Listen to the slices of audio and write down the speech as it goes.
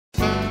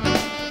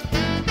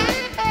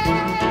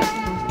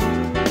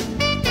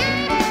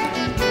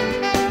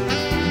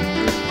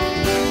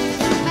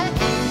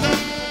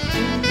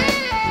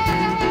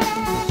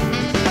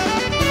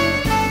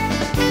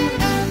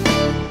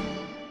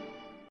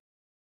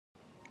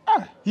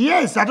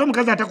Yes, ate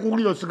omukazi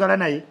atakuwulira osigala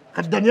naye.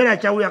 Kati Daniella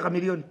akyawulira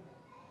Chameleon.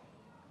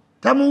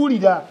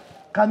 Tamuwulira.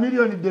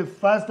 Chameleon, the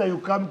faster you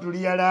come to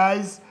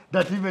realize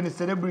that even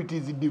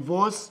celebrities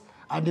divorce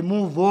and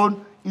move on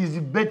is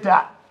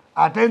better.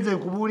 Atenze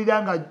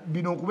kubuulira nga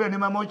bino nkubira ne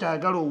mama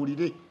okyagala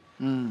owulire.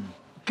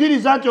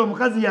 Kkiriza nti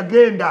omukazi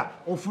yagenda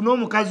ofuna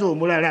omukazi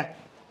omulala.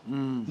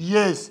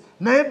 Yes.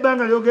 Naye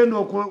ebbanga lyogenda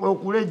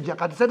okulejja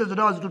kati sente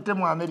zonna wazitutte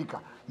mu America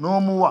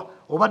n'omuwa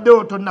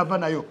obaddewo tonnava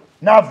nayo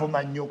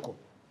n'avuma nnyoko.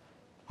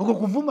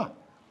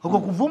 Okwo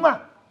kuvuma.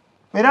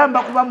 Era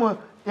mbakuba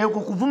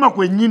okwo kuvuma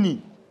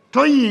kwennyini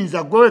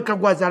toyinza gwe wekka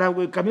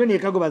gwazaala Chameleon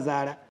yekka gwe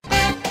bazaala.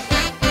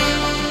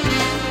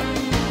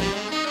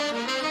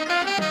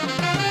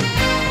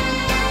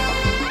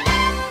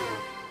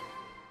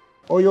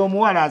 Oyo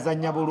omuwala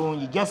azannya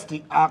bulungi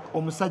just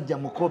omusajja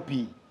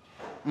mukopi.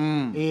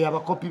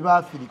 Abakopi ba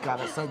Africa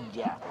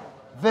abasajja.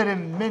 Very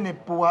many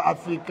poor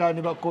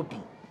African bakopi.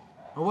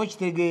 Oba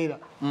kitegeera.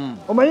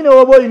 Omanyi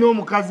oba olina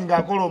omukazi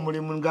ng'akola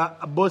omulimu nga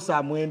bosi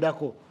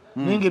amwendako.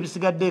 Naye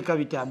ng'ebisigadde eka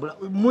bitambula.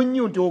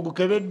 Munnyu nti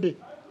ogukebedde.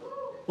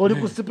 Oli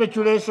ku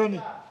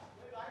speculation.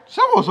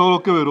 Saba osobola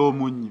okukebera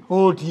omunnyu.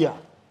 Otya.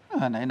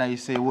 Naye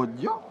nayiseewo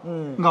jjo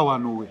nga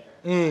wanuwe.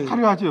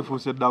 Kali lwaki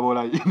efuuse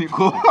eddabola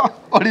yiniko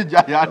oli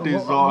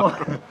giant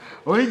Zonto.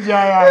 Oli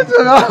giant.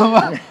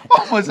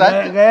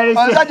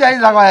 Omusajja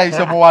ayinza kuba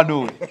yayise mu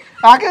wanuwe.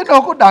 Agenda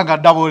okudda nga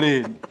ddabola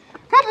eni.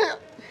 Kati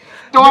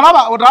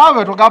otalaba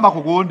bwe tugamba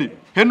ku gundi.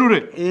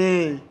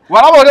 Henry.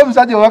 Walaba oli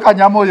omusajja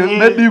owakanyama oyo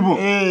n'eddibu.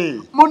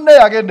 Munne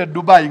yagenda e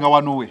Dubai nga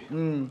wanuwe.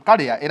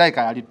 Kale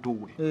erayika yali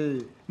ttuwe.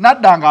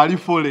 Nadda nga ali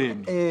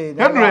foreign.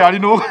 Henry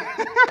yalina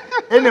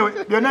anyway,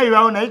 byonna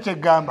bibaawo naye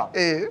kyegamba.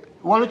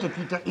 Waliwo kye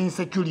tuyita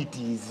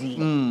insecurities.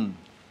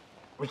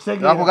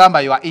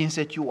 Bakugamba you are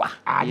insecure.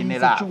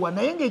 Insecure.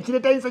 Naye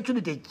ng'ekireeta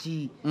insecurity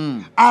ki?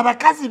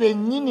 Abakazi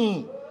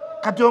bennyini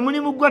kati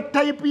omulimu gwa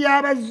type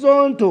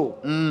y'abazonto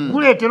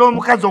guleetera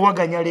omukazi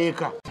owaganya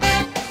leeka.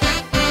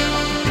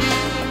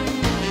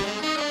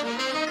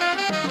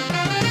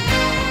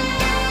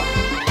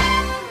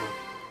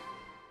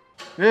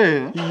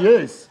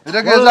 Yes.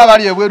 Etegeeza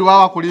bali ebweru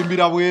baba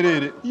kulimbira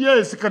bwerere.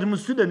 Yes, kati mu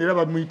Sweden era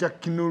bamuyita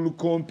kinulu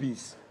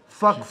kompis.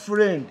 Fuck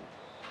friend.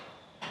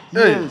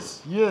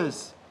 Yes,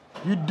 yes.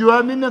 You do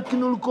amina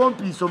kinulu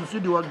kompis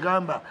omusudi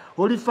wagamba.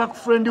 Oli fuck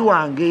friend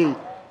wange.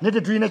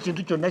 Nete tulina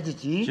kintu kyonna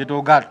kiki?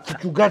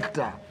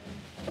 Kitugatta.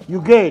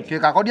 You get?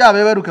 Keka kodi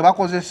abeberu ke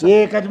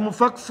bakozesa. Kati mu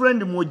fuck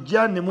friend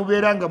mujja ne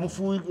mubeera nga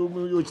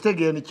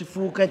okitegeera ne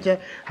kifuuka kya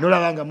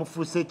nolaba nga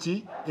mufuuse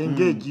ki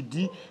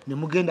engaged ne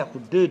mugenda ku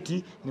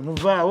date ne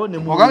muvaawo ne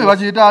mu ogambe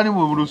bakiyita ani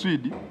mu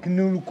Luswidi?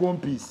 Kinulu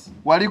kompis.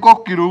 Waliko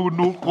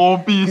kinulu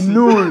kompis.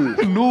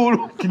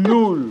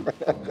 Kinulu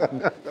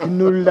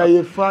la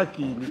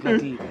yefaki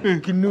nikati.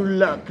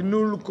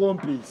 Kinulu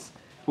kompis.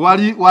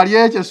 Wali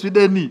eche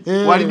Swedeni.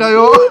 Wali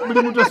nayo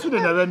buli muntu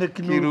Sweden abane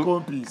kinulu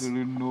kompis.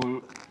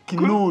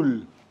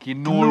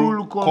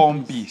 Kinulu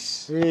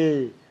kompis.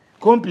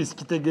 Kompis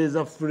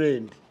kitegeeza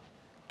friend.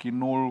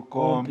 Kinulu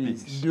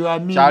kompis. Do I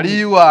mean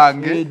Chali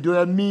wange? Do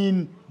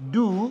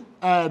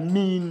I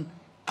mean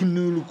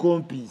kinulu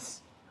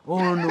kompis?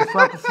 Oh no,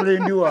 fuck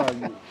friend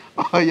wange.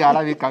 Oh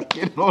yalabika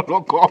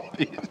kinulu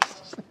kompis.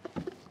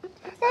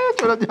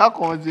 Chola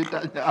Kyakoze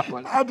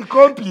tanyama. Ati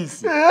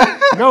kompis.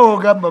 Nga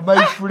ogamba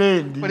my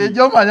friend. Buli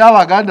jomanya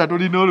Abaganda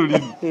tulina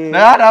olulimi.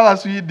 Naye ate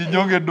Abaswidi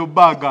nyongedde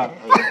obbaga.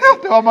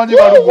 Tebamanyi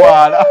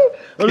balugwala.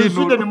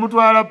 Oluswidi ne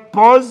mutwala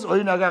pause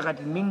olina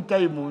kakati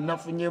meantime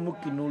nafunyemu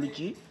kinulu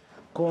ki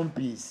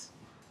kompis.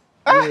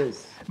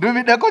 Yes.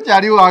 Ndumideko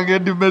kyali wange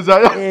ndimeza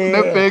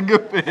ne penge.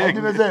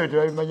 Ndimeza yo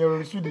tebamanya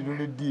Oluswidi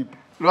luli deep.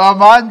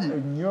 Lwamanyi.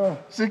 Nnyo.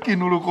 Si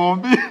kinulu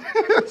kompis.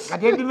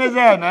 Kati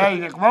ndimeza yo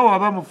naye kuba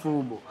waba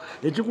mufumbo.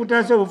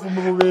 Ekikutaasa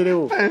obufumbo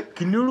bubeerewo.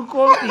 Kinulu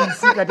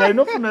kompis kati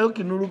alina okufunayo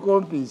kinulu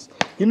kompis.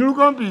 Kinulu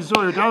kompis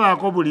oyo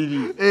tabaako buliri.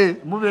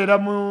 Mubeera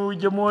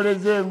gye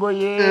mwoleza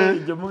engoye,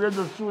 gye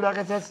mugenza osuula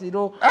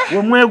akasasiro,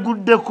 we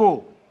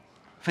mweguddeko.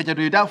 Ffe kye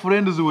tuyita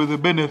friends with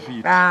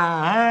benefit.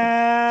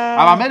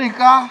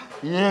 Abamerica?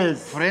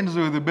 Yes. Friends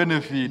with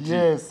benefit.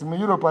 Yes. Mu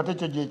Europe ate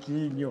kyo gye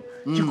kiri nnyo.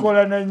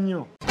 Kikola na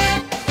nnyo.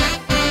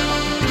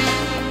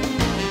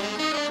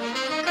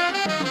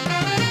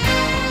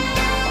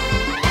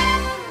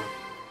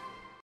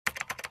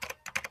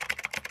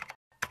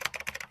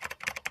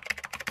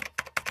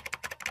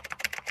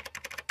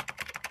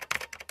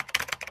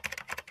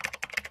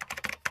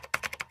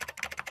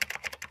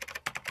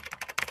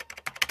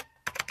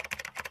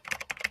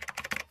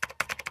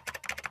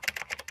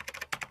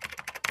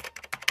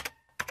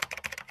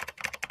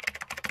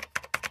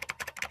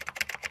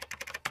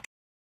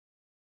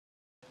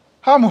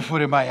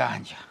 Hamufure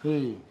mayanja.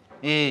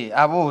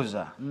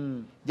 Abuuza.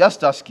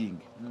 Just asking.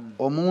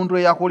 Omuntu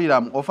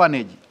eyakulira mu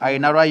orphanage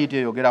ayina right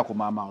eyogera ku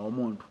mama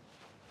omuntu.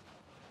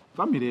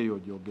 Family eyo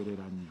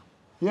gyogerera nnyo.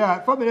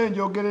 Yeah, family eyo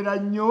gyogerera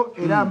nnyo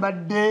era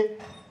mbadde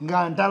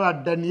nga ntaba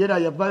Daniella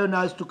yavayo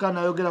n'asituka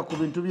n'ayogera ku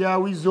bintu bya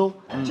wizo.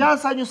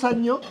 Kyasanyusa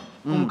nnyo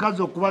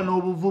omukazi okuba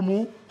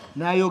n'obuvumu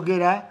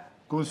n'ayogera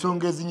ku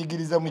nsonga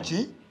ezinyigiriza mu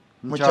ki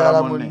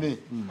mukyala munne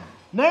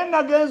naye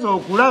nagenza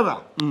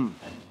okulaba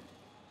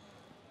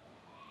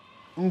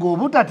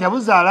ng'obutatya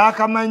buzaala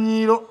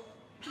akamanyiiro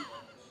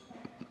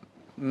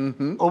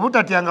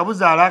obutatya nga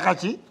buzaala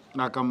akaki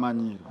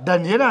akamanyiiro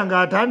Daniella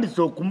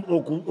ng'atandise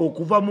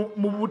okuva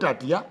mu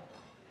butatya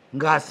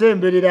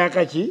ng'asemberera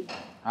akaki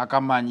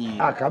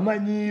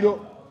akamanyiiro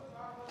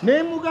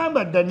naye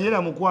mugamba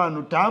Daniella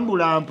mukwano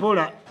tambula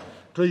mpola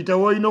toyita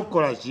woolina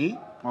okukola ki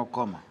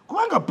okoma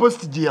kubanga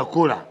post gye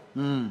yakola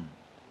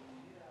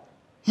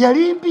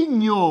yali mbi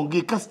nnyo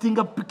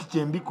ng'ekasitinga pikica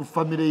embi ku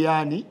famire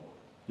yaani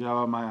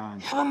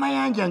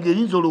y'abamayanja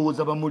ng'eyinza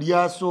olowooza bamuli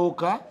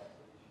asooka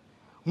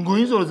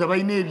ng'oyinza olowooza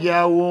balina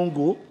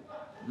ebyawongo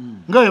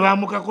nga bwe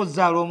baamukako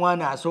zaala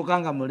omwana asooka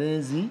nga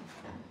mulenzi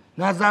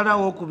n'azaala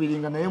owookubiri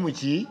nga naye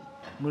muki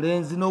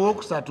mulenzi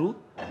n'owookusatu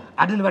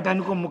ate ne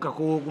batandika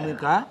omumukako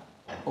owookumeka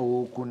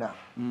owookuna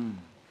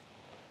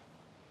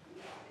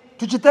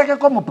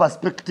tukiteekeko mu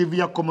perspective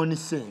ya common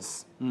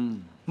sense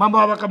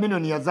mamba wa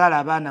Chameleon yazaala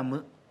abaana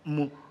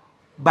mu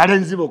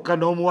balenzi bokka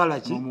n'omuwala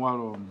ki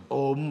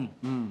omu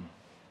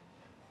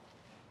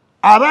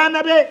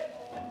abaana be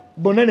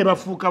bonna ne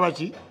bafuuka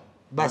baki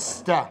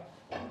basita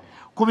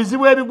ku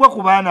bizibu ebigwa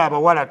ku baana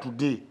abawala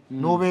tudde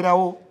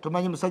n'obeerawo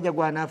tomanyi musajja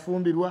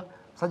gwanaafumbirwa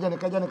musajja ne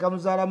kajja ne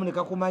kamuzaalamu ne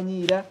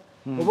kakumanyiira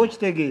oba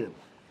okitegeera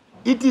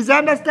it is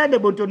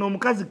understandable nti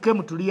omukazi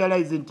came to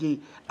realize nti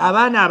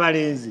abaana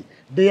abalenzi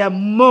they are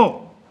more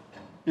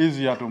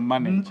easier to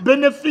manage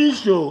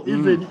beneficial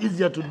even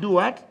easier to do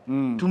what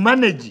to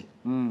manage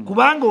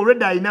kubanga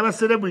already alina aba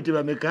celebrity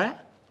bameka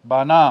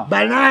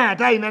bana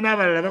ate alina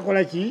n'abalala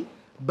bakola ki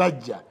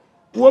bajja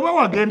woba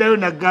wagendayo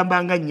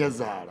nagamba nga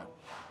nnyazaala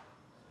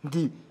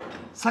nti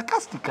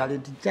sarcastically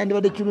nti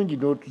kyandibadde kirungi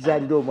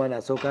n'otuzaalira omwana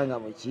asooka nga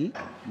muki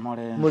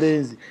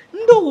mulenzi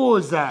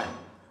ndowooza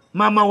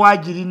mama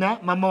wagirina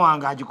mama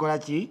wange agikola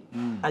ki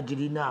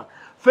agirina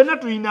ffenna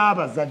tulina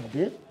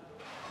abazadde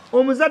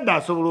omuzadde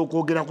asobola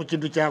okwogera ku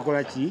kintu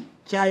kyakola ki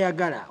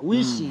kyayagala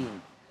wishing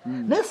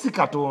naye si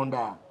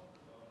katonda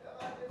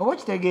oba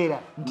kitegeera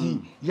nti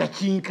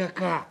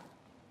yakinkaka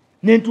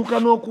nentuuka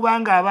n'okuba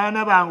nga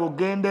abaana bange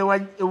ogenda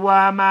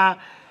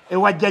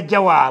ewa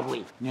jjajja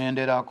waabwe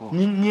nyenderako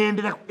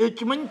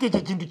ekimanyi nti ekyo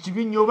ekintu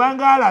kibi nnyo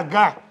obanga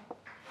alaga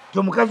ti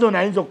omukazi ono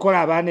ayinza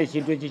okukola abaana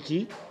ekintu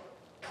ekiki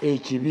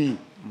ekibi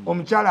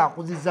omukyala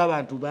akuzizza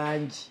abantu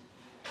bangi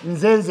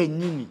nze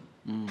nnyini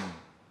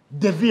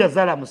devi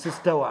yazaala mu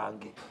sisita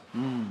wange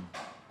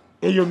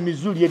eyo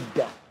Missouri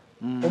edda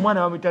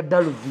omwana bamwita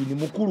Dalvin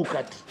mukulu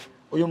kati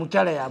oyo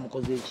mukyala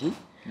yamukoze eki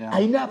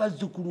alina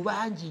abazzukulu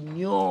bangi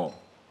nnyo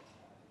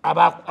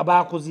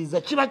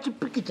abakozizza kiba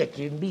kipikica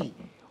kimbi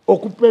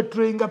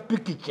okupetroyinga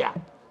pikica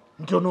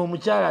nti ono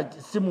omukyala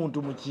si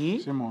muntu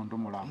muki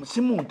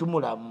si muntu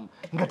mulamu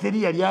nga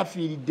teri yali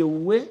afiiridde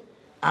wuwe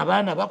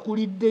abaana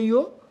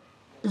bakuliddeyo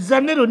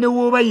Zanero ne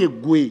wooba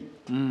yeggwe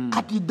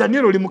kati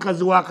Daniella oli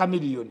mukazi wa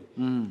Chameleon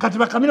kati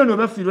ba Chameleon we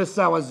bafiirwa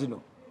essaawa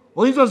zino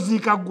oyinza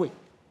oziika gwe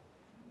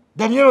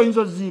Daniella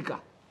oyinza oziika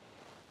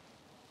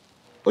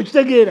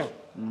okitegeera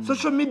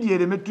social media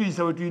ereme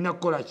tuyisa we tulina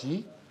kukola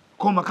ki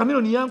koma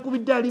Chameleon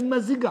yankubidde ali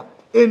maziga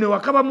eno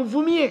wakaba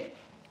muvumye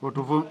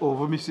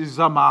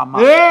ovumisizza maama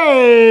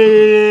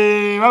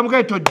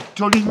bamugaye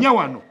tolinnya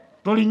wano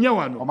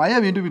omaye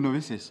ebintu bino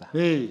bisesa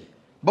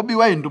Bobi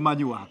Wine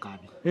ndumanyi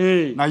wakabi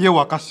naye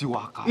wakasi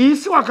wakabi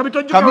isi wakabi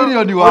tojuga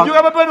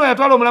bapeno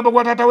yatwala omulambo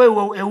gwa taata we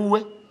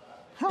ewuwe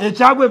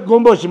ekyagwe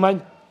gombo okimanyi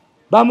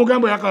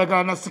bamugamba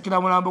yakayagala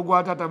nasikira mulambo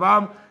gwa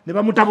taata ne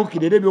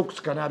bamutabukira era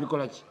ebyokusika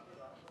n'abikola ki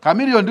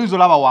Chameleon ndizo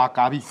laba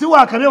wakabi si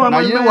wakabi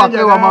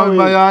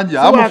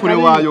wamamayanja amufule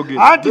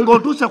wayogera anti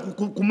ng'otuusa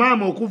ku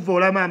maama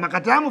okuvoola maama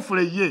kati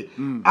amufule ye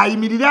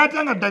ayimirira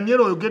atya nga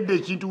Daniella oyogedde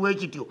ekintu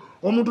weekityo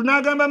omuntu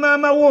n'agamba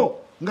maama wo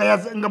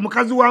nga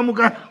mukazi wa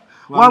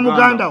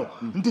muganda wo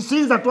nti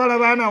siyinza twala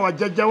baana wa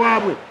jjajja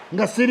waabwe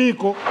nga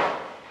siriiko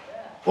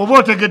oba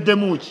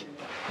otegeddemu ki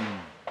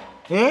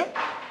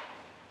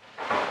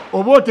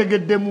oba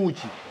otegeddemu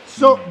ki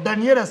so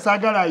Daniella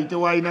saagala ayite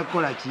waalina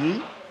kukola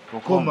ki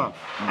koma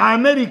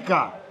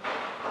America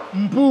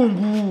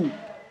mpungu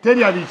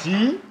terya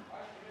biki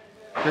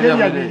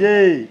terya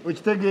bire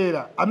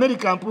okitegeera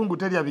America mpungu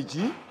terya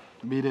biki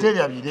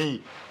terya bire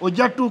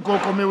ojja tuuka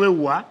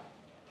okomewewa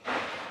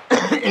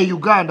e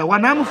Uganda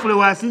wanamufule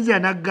wasinzira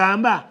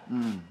nagamba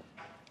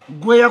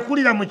gwe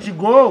yakulira mu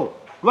kigo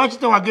lwaki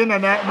tewagenda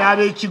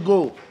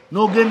n'ab'ekigo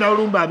n'ogenda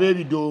olumba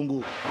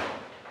ab'ebidongo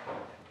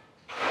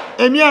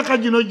emyaka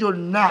gino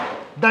gyonna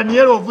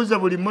Daniella ovuze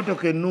buli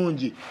mmotoka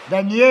ennungi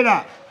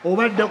Daniella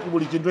obadde ku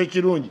buli kintu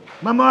ekirungi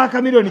mama wa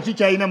Chameleon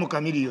kikyalina mu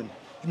Chameleon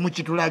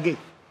mukitulage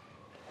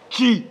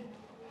ki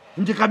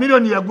nti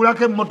Chameleon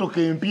yagulako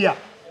emmotoka empya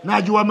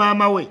n'agiwa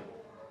maama we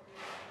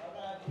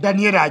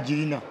Daniella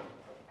agirina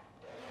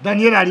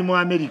Daniella ali mu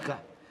America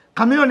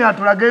Chameleon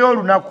atulageyo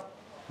olunaku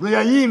lwe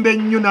yayimba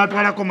ennyo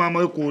n'atwalako maama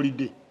we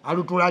kwolidde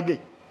alutulage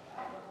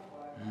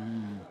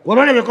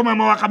walolebeko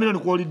maama wa Chameleon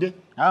kwolidde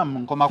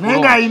naye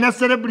ng'alina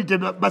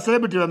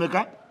celebrity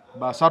bameka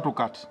basatu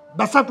kati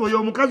basatu oyo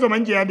omukazi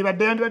omanyi gye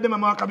yandibadde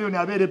maama wa Chameleon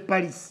abeera e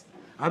Paris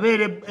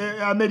abeere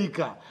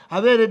America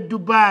abeere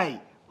Dubai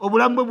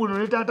obulamu buno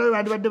ne taata we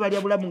bandibadde bali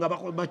abulamu nga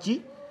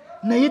baki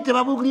naye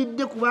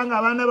tebabulidde kubanga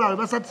abaana baabwe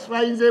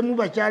basatisfyinzeemu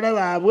bakyala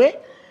baabwe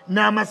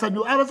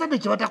n'amasanyu abazadde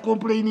kye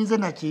batakomplaininze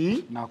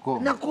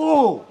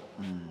nako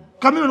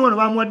Chameleon wano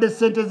bamuwadde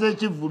ssente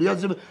z'ekivulu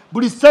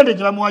buli ssente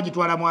gye bamuwa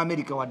gitwala mu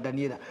America wa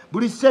Daniella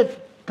buli ssente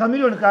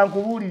Chameleon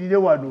kankubuulirire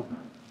wano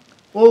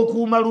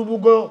okuuma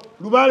lubugo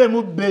lubaale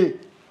mubbe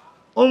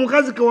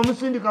omukazi ke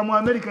wamusindika mu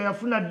America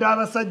yafuna dda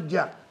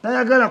abasajja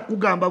tayagala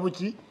kugamba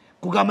buki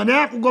kugamba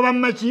naye akugoba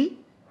maki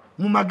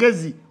mu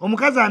magezi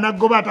omukazi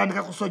anagoba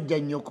atandika kusojja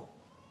nnyoko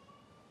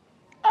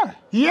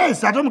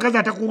yes ate omukazi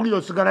atakuwulira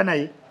osigala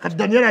naye kati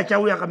Daniella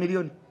akyawulira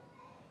Chameleon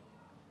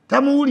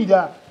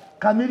tamuwulira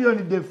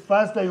Chameleon the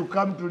faster you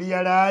come to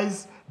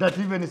realize that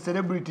even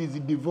celebrities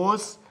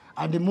divorce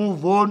and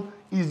move on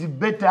is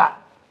better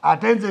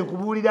atenze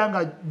kubuulira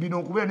nga bino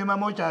okubeera ne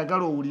mama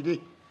okyayagala owulire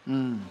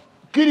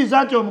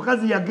kkiriza nti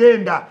omukazi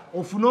yagenda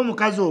ofune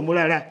omukazi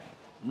omulala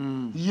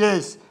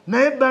yes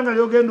naye ebbanga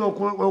lyogenda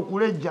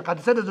okulejja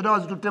kati sente zonna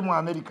wazitutte mu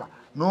America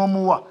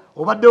n'omuwa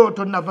obaddewo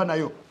tonnava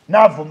nayo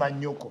n'avuma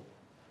nnyoko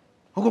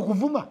okwo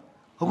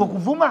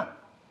kuvuma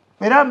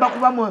era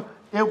mbakuba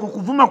okwo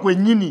kuvuma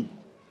kwennyini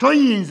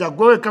toyinza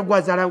gweweka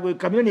gwazaala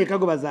Chameleon yekka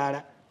gwe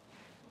bazaala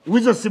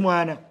wizo si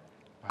mwana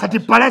kati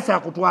palasa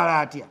akutwala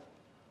atya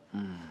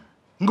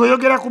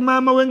ng'oyogera ku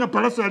maama we nga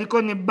palasa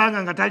yaliko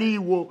nebbanga nga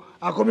taliiwo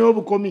akomyewo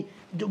bukomi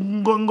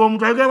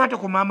ng'omuntu ayogera bwate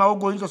ku maama wo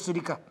goyinza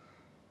osirika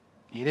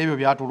era ebyo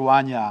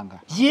byatulwanyanga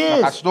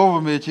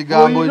kasitoovume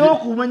ekigambo olina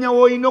okumanya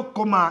woolina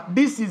okukoma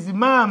this is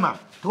maama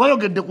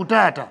tewayogedde ku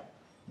taata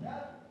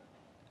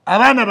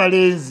abaana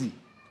balenzi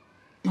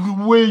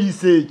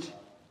weeyise eki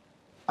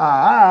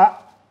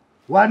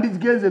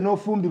wandigenze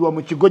n'ofumbirwa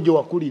mu kigo gye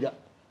wakulira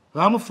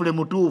bamufule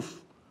mutuufu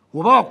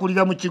oba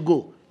wakulira mu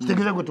kigo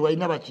kitegeeza gwe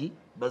tewalina baki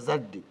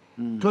bazadde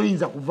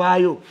toyinza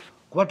kuvaayo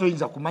kuba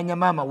toyinza kumanya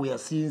maama we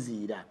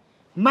yasinziira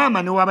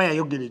maama ne waba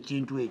yayogera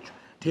ekintu ekyo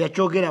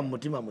teyakyogera mu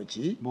mutima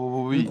muki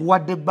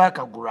nkuwadde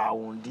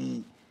background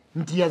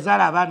nti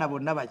yazaala abaana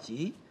bonna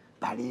baki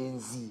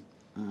balenzi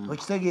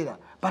okitegeera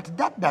but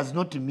that does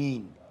not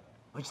mean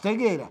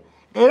okitegeera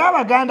era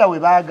abaganda we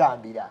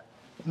bagambira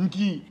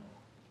nti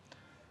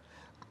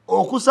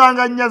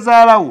okusanga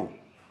nnyazaalawo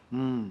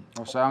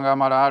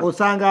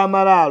osanga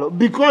amalaalo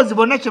because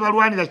bonna kye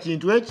balwanira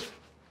kintu eki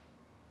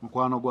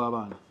mukwano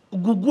gw'abaana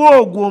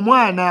gugwogwo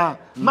omwana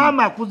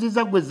maama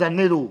akuziza gwe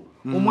zanero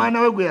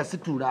omwana we gwe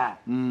yasitula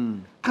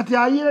kati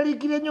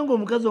ayeraliikira ennyo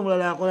ng'omukazi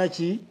omulala akola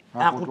ki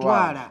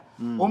akutwala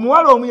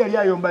omuwala omu yali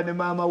ayomba ne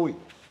maama we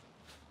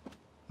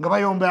nga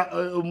bayomba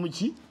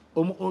muki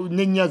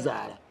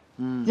n'ennyazaala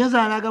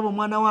nyazaala agamba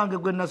omwana wange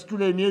gwe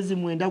nasitula emyezi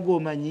 9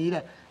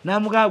 gw'omanyiira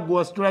n'amugamba gwe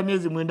wasitula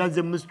emyezi 9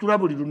 nze musitula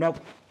buli lunaku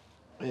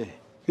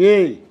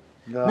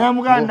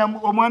n'amugamba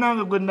omwana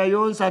wange gwe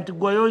nayonsa nti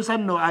gweyonsa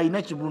nno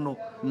ayina kibuno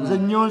nze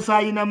nnyonsa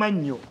ayina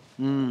mannyo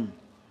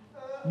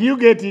do you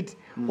get it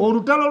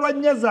olutalo lwa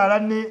nnyazaala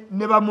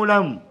ne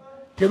bamulamu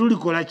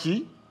terulikola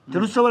ki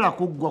terusobola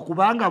kuggwa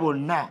kubanga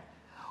bonna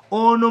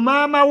ono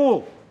maama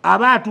wo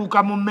aba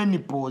atuuka mu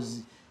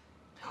menopause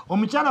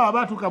omukyala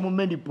waba atuuka mu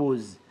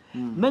menopause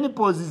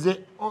menopause ze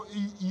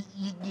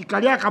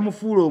kali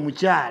akamufuula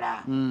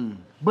omukyala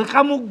bwe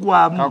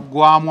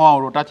kamuggwamu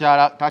olwo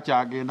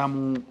takyagenda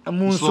mu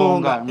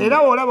nsonga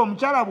era olaba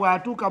omukyala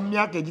bw'atuuka mu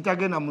myaka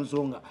egitagenda mu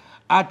nsonga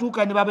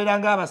atuuka ne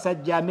babeeranga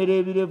abasajja amera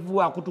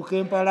ebirevu akutuka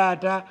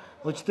empalaata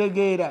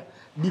okitegeera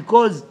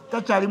because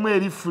takyalimu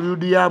eri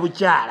fluid ya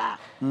bukyala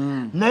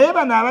naye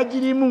bano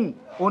abagirimu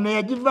ono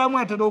yagivaamu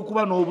atera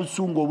okuba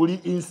n'obusungu obuli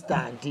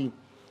instant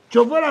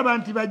kyova olaba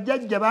nti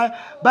bajjajja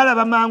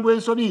balaba mangu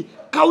ensobi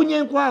kawunya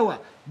enkwawa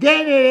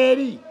gendera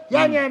eri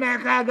yani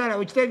anaakaagala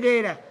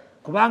okitegeera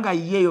kubanga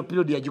yeeyo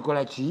period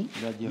yagikola ki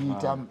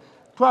yitamu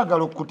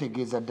twagala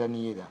okutegeeza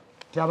Daniella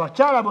ti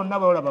abakyala bonna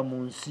balaba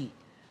mu nsi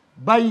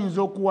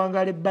bayinza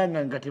okuwangala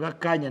ebbanga nga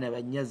tebakkaanya na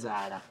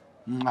bannyazaala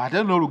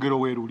ate n'olugero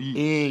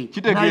weeruli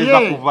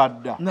kitegeeza kuva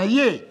dda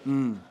naye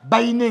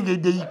bayina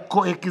engeri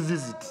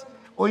coexist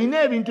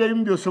olina ebintu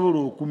ebimu by'osobola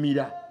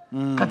okumira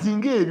kati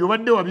ng'ebyo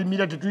obadde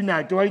wabimira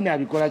tewalina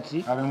abikola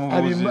ki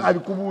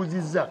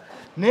abikubuuzizza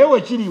naye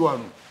wekiri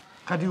wano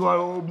kati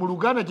mu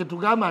Luganda kye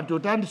tugamba nti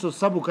otandise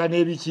osabuka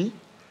n'ebiki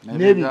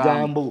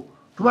n'ebigambo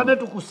tubadde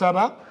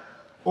tukusaba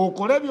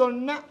okole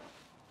byonna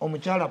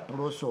omukyala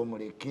Prosa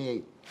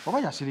omuleke oba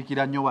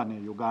yasirikira nnyo wano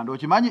e Uganda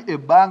okimanyi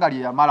ebbanga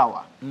lye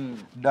yamalawa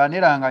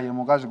Daniella nga ye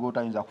mukazi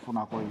gw'otayinza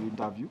kufunako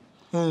interview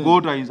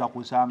gw'otayinza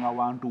kusanga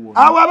wantu wonna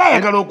awo aba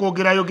ayagala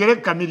okwogerayogere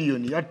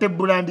Chameleon atte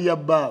bulandi ya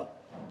bbaawo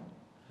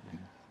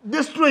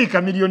destroy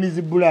Chameleon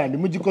is brand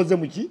mugikoze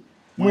muki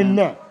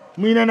mwenna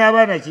mwina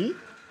n'abaana ki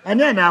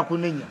ani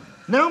anaakunenya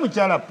naye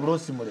omukyala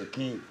Prosa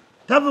muleke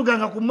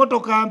tavuganga ku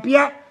mmotoka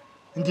mpya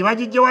nti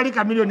bagijja wali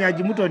Chameleon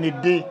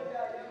agimutonedde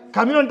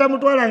Chameleon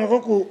tamutwalangako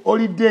ku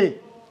holiday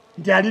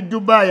nti ali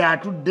Dubai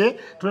atudde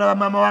tulaba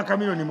maama wa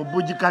Chameleon mu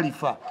Burj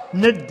Khalifa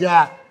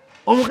nedda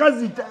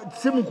omukazi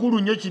si mukulu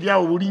nnyo kiri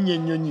awo bulinnya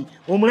ennyonyi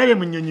omulabye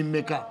mu nnyonyi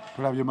mmeka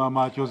tulabye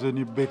maama Kyakoze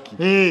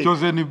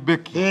ni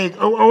Beki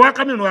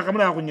owakameno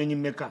wakamulaba ku nnyonyi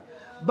mmeka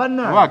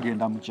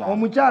wagenda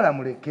omukyala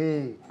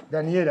muleke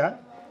Daniella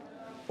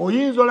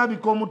oyinza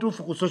olabika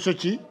omutuufu ku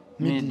social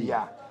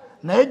media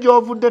naye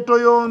gy'ovudde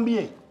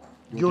toyombye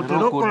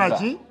gy'otera okukola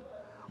ki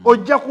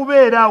ojja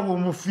kubeera awo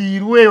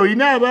mufiirwe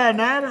olina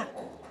abaana aba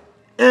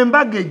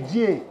embaga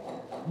ejje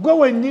gwe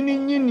wennyini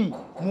nnyini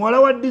muwala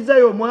wa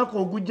Desire omwaka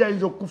ogujja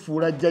ayinza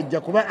okukufuula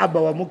jjajja kuba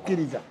Abba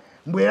wamukkiriza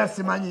mbwera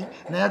simanyi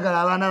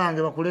nayagala abaana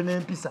bange bakule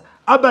n'empisa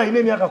Abba alina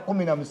emyaka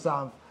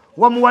 17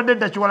 wamuwadde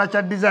dda kiwala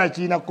kya Desire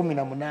kirina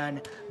 18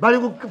 bali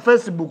ku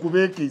Facebook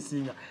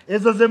beekiisinga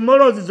ezo ze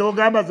molozi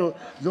zogamba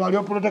zowali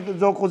oprotect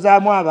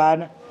z'okuzaamu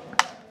abaana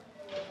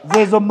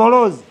zezo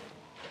molozi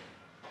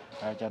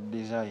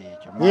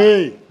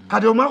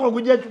kati omwaka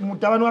ogujja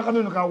mutabani wa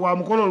Chameleon wa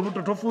mukolo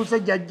olubuto tofuuse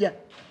jjajja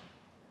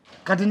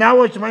kati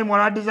naawe okimanyi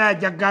muwala wa Desire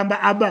ajja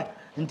kugamba Abba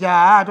nti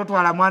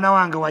totwala mwana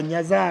wange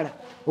wanyazaala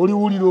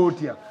oliwulira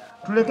otya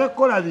tuleke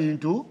kukola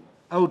bintu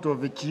out of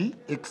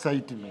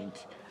excitement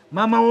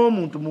maama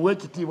w'omuntu muwe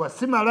ekitiibwa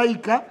si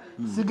malayika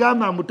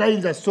sigamba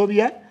mutayinza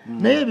sobya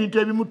naye ebintu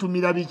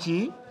ebimutumira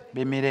biki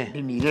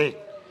bimire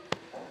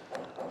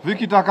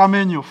Victor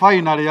Kamenyo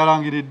finally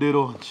yalangiridde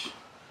lonchi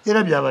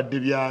era byabadde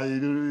bya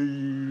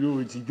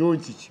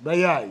jonchi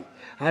bayayi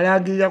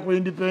alangirira ku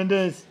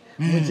independence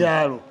mu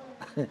kyalo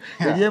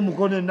eri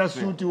emukono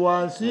enasuuti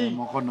wansi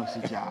mukono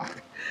sikya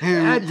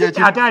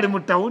ate ali mu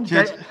tawuni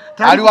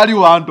ali wali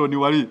wa Anthony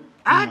wali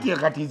ati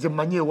kati nze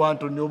mmanyi ewa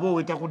Anthony oba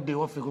owetakudde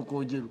ewaffe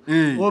kukonjeru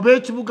oba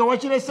ekibuga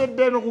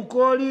wakiresedde eno ku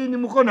koolini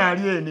mukono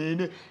ali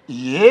ene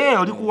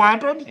oli ku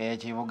Anthony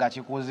ekibuga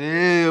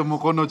kikuze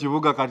mukono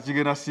kibuga kati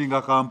kigenda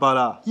singa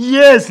Kampala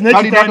yes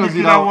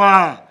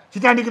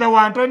kitandikira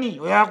wa Anthony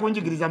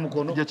oyakunjigiriza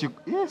mukono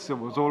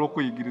bozola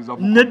okuyigiriza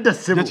nedda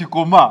sebo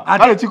kikoma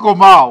kale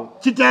kikomaawo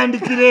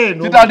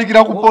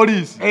kitandikira ku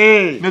poliisi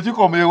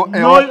nekikoma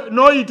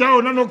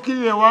noyitawo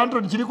nanokirira wa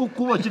Anthony kiri ku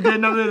kkubo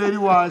kigenda beera eri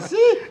wansi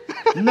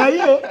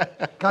naye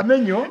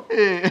Kamenyo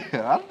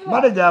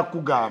manager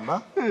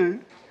akugamba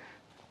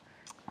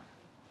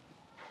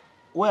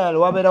weyale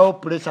wabeerawo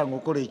pressure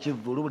ng'okola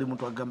ekivvulu buli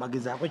muntu agamba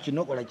gezaako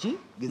kino kola ki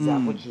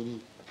gezaako kiri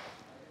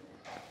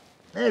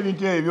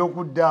ebintu ebyo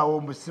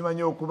byokuddaawo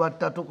mbusimanyi okuba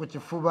ttatu ku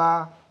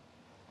kifuba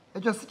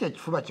ekyo si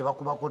kyekifuba kye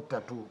bakubako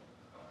ttatu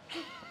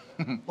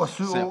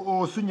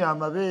osunya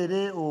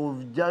amabeere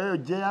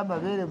ojjayo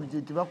amabeere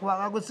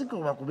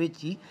bakubakube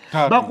ki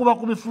bakuba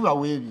ku bifuba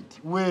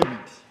weebiti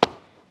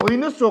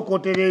olina osooka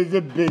otereeza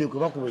ebbeere kwe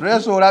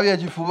bakubaolabye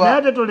ekifuba naye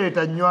ate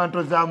toleeta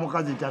nnywanto za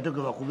mukazi nti ate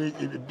kwe bakube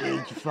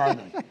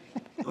ekifaananyi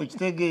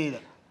okitegeera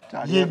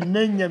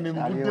yebinenyame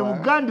mugudde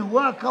mugandi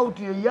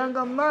wakawuti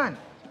yeyanga maani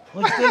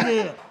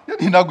okitegeera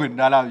nina gwe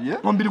nalabye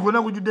omubiri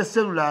gwonna gujjudde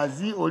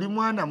selulazi oli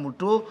mwana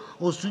muto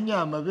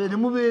osunya amabeere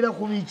mubeera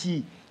ku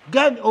biki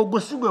gandi ogwo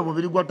si gwe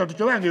mubiri gwa ttatu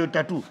kyobange yo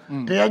ttatu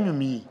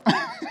teyanyumye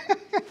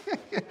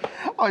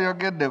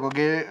oyogeddeko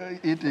ge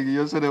eating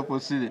yourself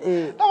osire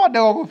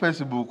nabaddeko ku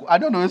Facebook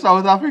ate ono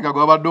South Africa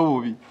gwabadde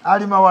obubi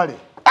ali mawale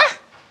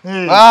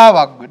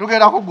bagwe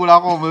tugenda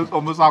kugulako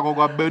omusango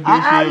gwa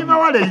ali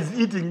mawale is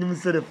eating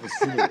himself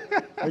osire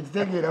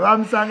okitegeera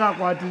bamusanga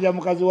akwatirira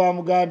mukazi wa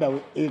muganda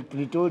we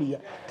Pretoria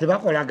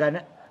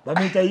tebakolagana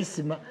bamuyita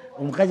Isma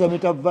omukazi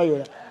bamuyita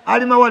Viola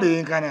ali mawale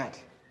yenkana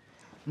ati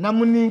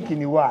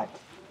namuninkini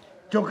waati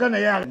kyokka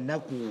naye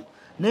naku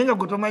naye nga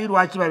gwe tomanyi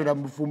lwaki babira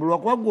mu bufumbo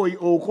lwakuba gwe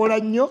okola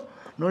nnyo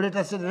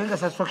noleeta sente naye nga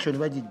satisfaction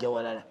bagijja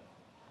walala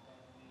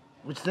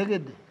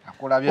okitegedde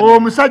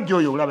omusajja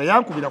oyo olaba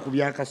yankubira ku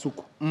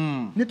byakasuku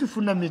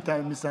netufuna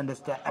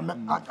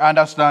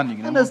understanding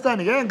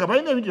nga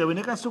balina ebintu byabwe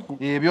ne kasuku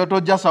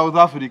ebyotojja South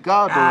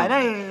Africa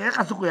naye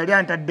kasuku yali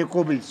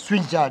antaddeko be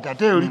switchat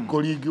ate oli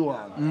koligi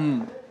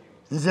wange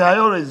nze I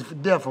always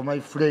there for my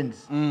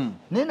friends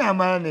naye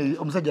namala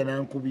omusajja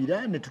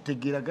nankubira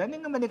netutegeeragana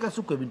nengamba ne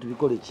kasuku ebintu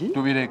bikole ki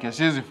tubireke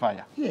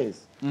ceasefire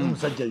yes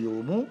omusajja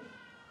y'omu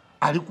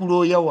ali ku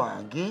looya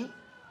wange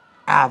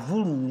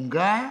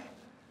avulunga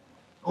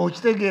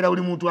okitegeera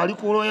buli muntu ali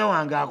ku lawyer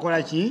wange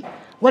akola ki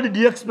what did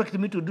you expect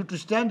me to do to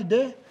stand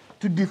there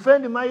to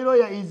defend my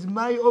lawyer is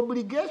my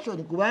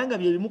obligation kubanga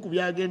bye bimu ku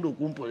byagenda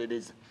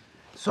okumpolereza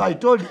so I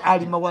told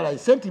Ali Mawala I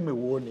sent him a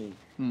warning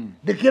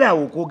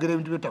dekerawo okwogera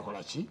ebintu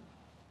by'otakola ki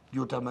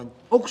by'otamanyi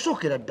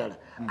okusookera ddala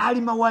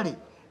Ali Mawale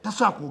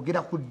tasobola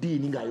kwogera ku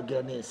ddiini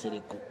ng'ayogera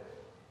n'ensereko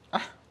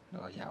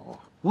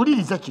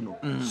wuliriza kino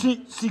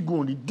si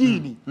gundi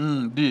ddiini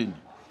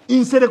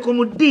insereko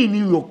mu ddiini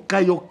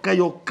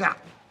yokka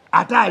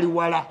ate ali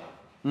wala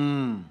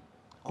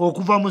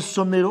okuva mu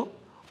ssomero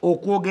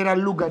okwogera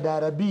lugha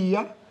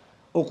Arabiya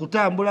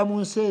okutambula mu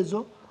nsi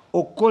ezo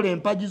okukola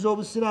empagi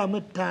z'obusiraamu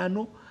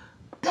 5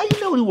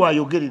 talina oli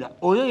waayogerera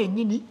oyo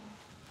yennyini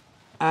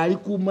ali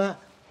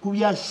ku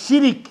bya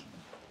shiriki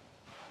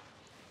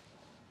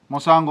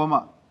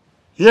musangoma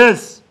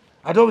yes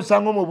ate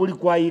obusangoma buli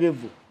kwa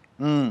irevu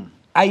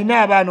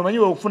ayina abaana omanyi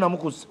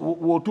okufunamu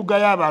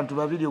wotugayo abantu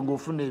babiri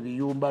ng'ofuna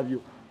ebiyumba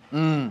byo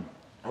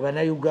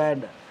abana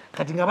Uganda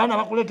kati nga baana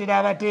bakuleetera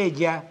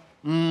abateeja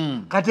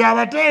kati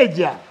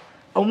abateeja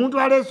omuntu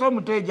aleese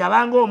omuteeja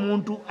abanga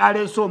omuntu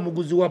aleese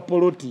omuguzi wa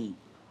poloti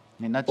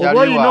oba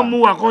olina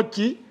omuwako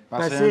ki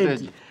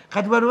pasenti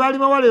kati bano baali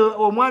bawale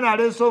omwana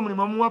aleese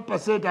omulimu omuwa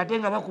pasenti ate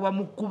nga bakuba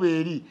mu kkuba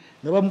eri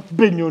nga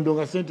bamukuba ennyondo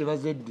nga sente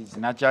bazeddiza.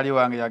 Nakyali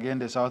wange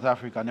yagenda e South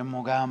Africa ne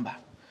mugamba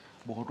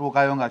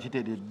bw'otuukayo nga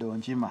kiteredde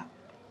onkima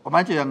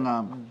omanyi kye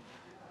yaŋŋamba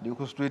ndi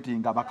ku street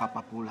nga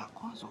bakapapula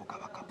kozooka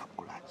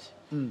bakapapula ki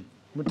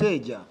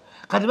muteeja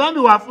kati bambi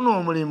waafuna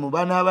omulimu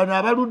bano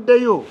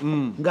abaluddeyo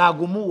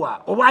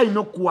ng'agumuwa oba alina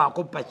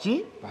okukuwaako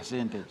paki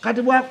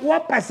kati bw'akuwa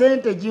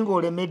percentage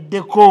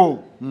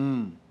ng'olemeddeko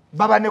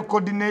baba ne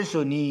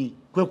coordination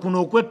kwe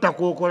kuno okwetta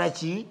kwokola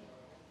ki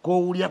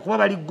kowulya kuba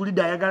bali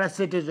gulida ayagala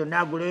sente zonna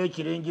aguleyo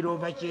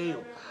kirenjirova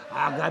kyeyo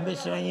agambe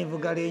simanyi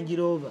nvuga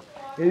lenjirova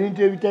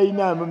ebintu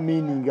ebitalina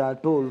meaning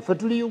at all. Fe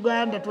tuli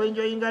Uganda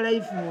twenjoyinga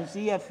life mu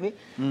nsi yaffe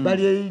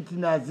bali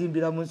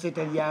etinazimbira mu nsi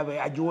etali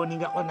yabe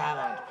agiwoningako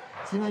n'abantu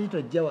simanyi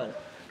tojja wala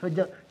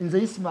tojja nze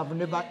Isma have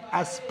never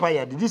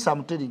aspired this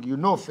I'm telling you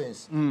no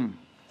offense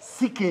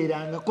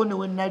sikeerangako ne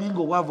wennali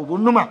ng'obwavu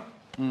bunnuma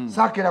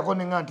saakeerako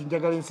ne nga nti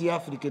njagala ensi ya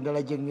Africa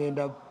endala gye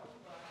ŋŋenda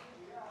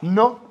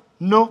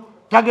no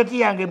target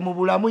yange mu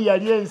bulamu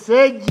yali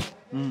enseegi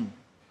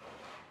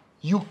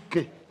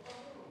UK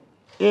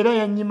era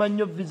yannyima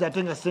nnyo visa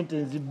ate nga sente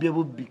nzibbye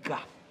bubbika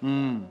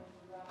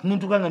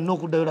nintuka nga nina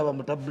okuddayo laba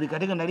mutabulika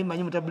ate nga nali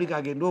manyi mutabulika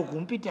agenda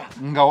okumpita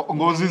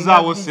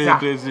ng'ozizaawo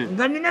sente ze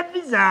nga nina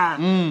visa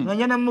nga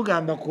njana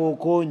mugamba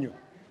kookoonyo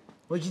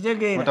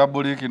okitegeera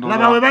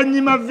laba we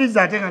bannyima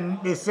visa ate nga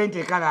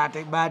esente kala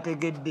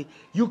baategedde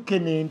UK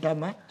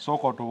n'entama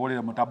sooka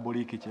otubuulire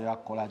mutabuliki kye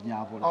yakkola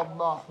nyaabula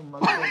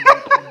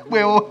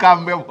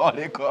bwewokambe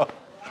bwoleko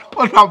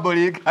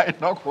mutabulika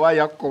alina okuba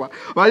yakkuba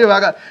bali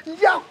baga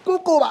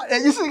yakukuba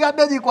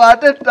egisigadde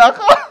gikwate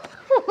ettaka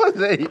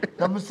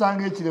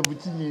tamusanga ekirevu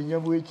kinyeenya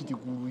bwekiti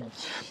ku luggi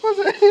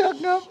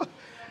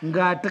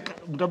ng'ate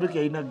mutabulika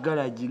yalina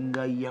galagi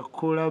nga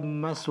yakola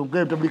maso nga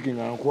mutabulika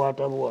nga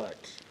nkwata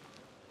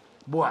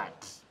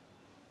bwati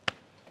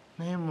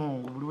naye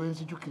mungu buli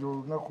wensijukira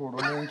olunaku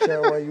olwo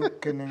nenkyawa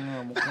UK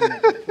neŋŋa mukama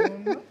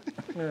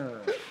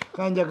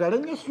kanjagala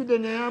nnyo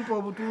Sweden eyampa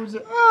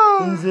obutuuze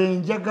nze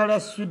njagala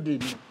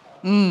Sweden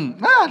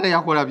naye ate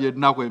yakola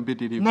byennaku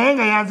empitirivu naye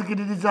nga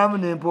yanzikiririzaamu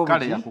nempa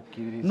obuti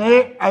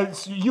naye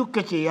UK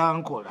kye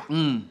yankola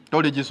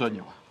toli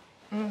gisonyiwa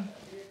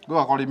gwe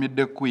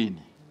wakolimidde Queen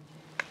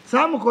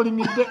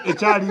saamukolimidde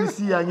ekyali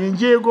nsi yange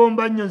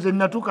njeegomba nnyo nze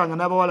natuukanga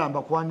n'abawala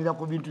mbakwanira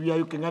ku bintu bya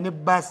UK nga ne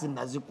baasi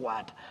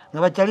nazikwata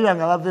nga bakyalira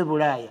nga bava e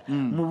Bulaaya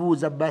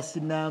mubuuza baasi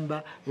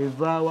namba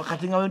evaawa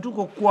kati nga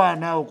wentuuka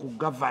okukwanaawo ku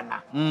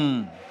gavana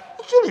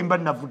ekirimba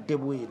navudde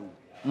bweru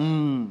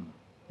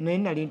naye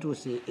nali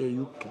ntuuse e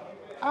UK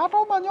ate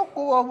omanyi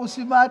okuba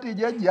obusimaati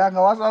jjajja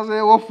nga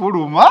wasazeewo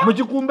fuluma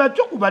mukikumba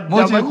kyo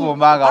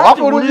mukikumba nga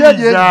wafulumye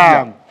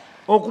jjajja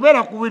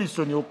okubeera ku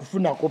Wilson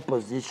okufunako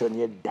position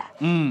edda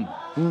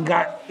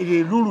nga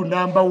lulu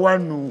number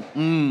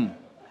 1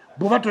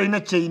 bw'oba tolina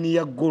chain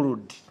ya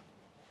gold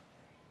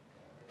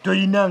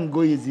toyina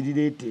ngoye ziri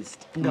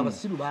latest nga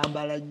abasiru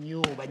bambala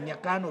nnyo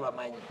banyakaano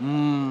bamanyi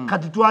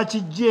kati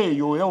twakijja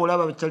eyo era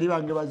olaba bakyali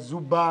bange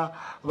bazuba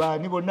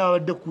bani bonna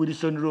babadde ku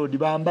Wilson Road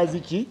bambazi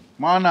ki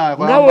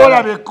nga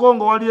olaba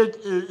ekongo waliyo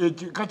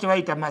kaki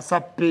bayita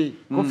masappe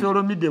Kofi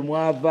Olomide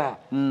mwava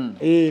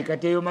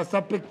kati eyo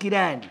masappe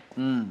kirani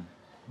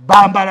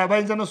bambala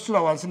bayinza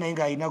nosula wansi naye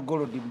nga alina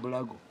gold mu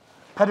bulago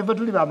kati fe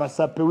tuli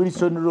bamasappe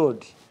Wilson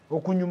Road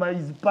okunyuma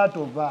is part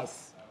of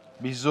us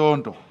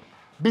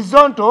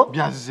bizonto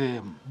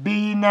byazeemu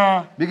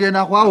biina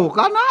bigenda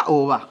kwawukana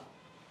oba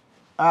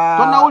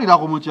tonawulira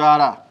ku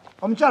mukyala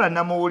omukyala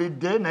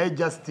namuwulidde naye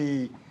just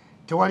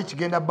tewali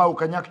kigenda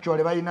bawukanya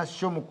actually balina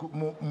sho mu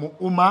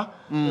uma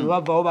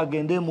webavaawo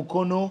bagende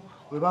mukono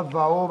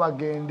webavaawo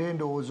bagende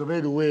ndowoozo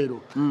beeruweero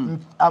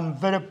I'm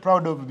very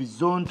proud of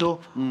bizonto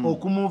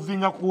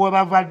okumuvinga ku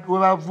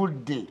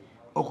webavudde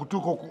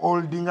okutuuka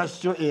okuholdinga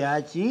sho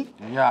eyaki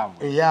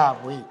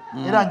eyaabwe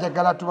era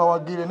njagala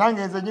tubawagire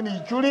nange nze nyini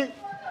kikyuli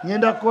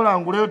ngenda kukola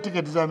nguleyo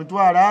tiketi za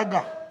mitwalo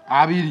aga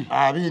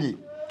 2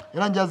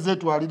 era njaze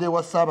etwalire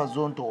ewa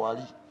Ssaabazonto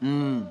wali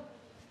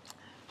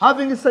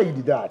having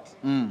said that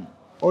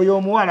oyo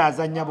omuwala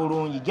azanya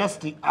bulungi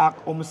just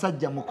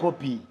omusajja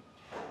mukopi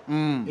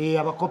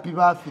abakopi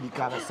ba Africa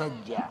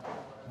abasajja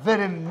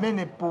very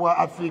many poor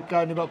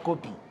African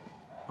bakopi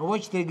oba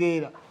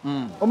okitegeera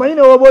omanyi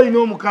ne woba olina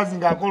omukazi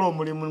ng'akola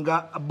omulimu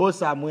nga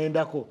bosi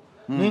amwendako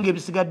naye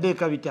ng'ebisigadde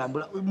eka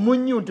bitambula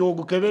munnyu nti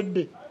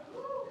ogukebedde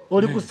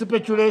oli ku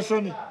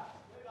speculation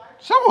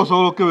saba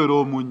osobola okukebera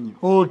omunnyu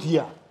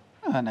otya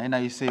naye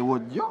nayiseewo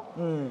jjo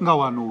nga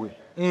wanuwe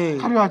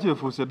kali lwaki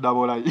efuuse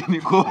eddabola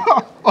yiniko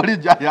oli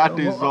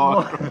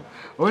jayantizo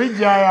oli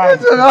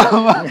jayanti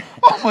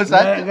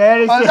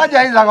omusajja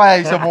ayinza nga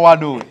yayise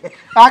muwanuwe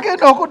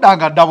agenda okudda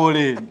nga ddabola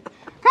eni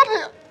kati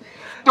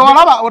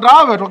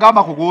otolaba bwe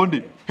tugamba ku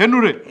gundi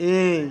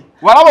Henry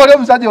walaba oli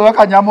omusajja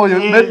owakanyama oyo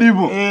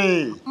Medimu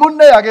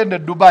munne yagenda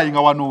Dubai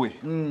nga wanuwe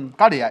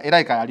kale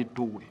eraika yali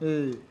tuwe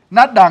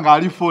nadda nga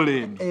ali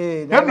foreign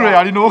Henry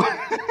yali no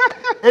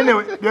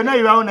anyway byonna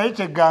bibawo naye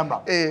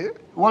kyegamba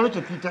waliwo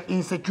kye tuyita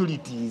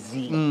insecurities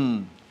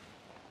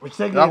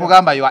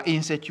okugamba you are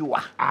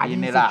insecure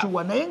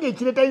naye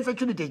ng'ekireeta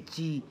insecurity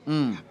ki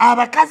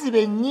abakazi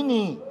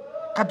bennyini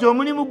kati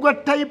omulimu gwa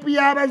type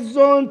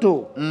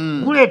y'abazonto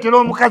guleetera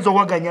omukazi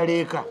owaganya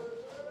leeka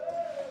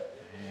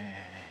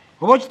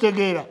oba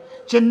okitegeera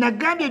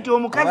kyenagambye nti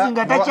omukazi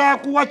nga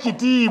takyakuwa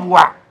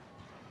kitiibwa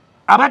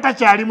aba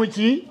takyali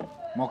muki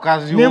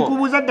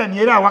nenkubuuza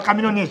Daniella awa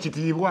Chameleon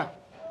ekitiibwa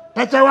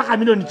takyawa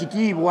Chameleon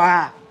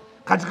kitiibwa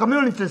kati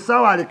Chameleon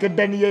essaawa aleke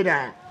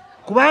Daniella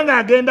kubanga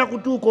agenda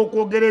kutuuka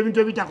okwogera ebintu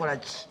ebitakola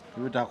ki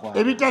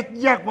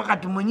ebitajja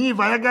kati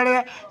munyiivu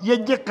ayagala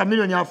yejje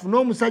Chameleon afune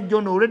omusajja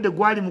ono olwedde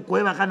gwali mu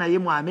kwebaka naye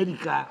mu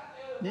Amerika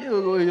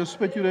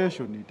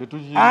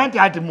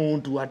anti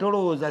muntu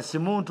atolowooza si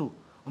muntu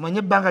omanye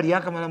ebbanga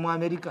lyakamala mu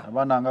Amerika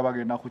abaana nga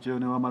bagenda ku kyeyo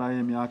ne bamalayo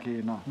emyaka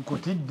 4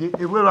 nkutidde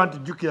ebweru anti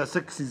jjukira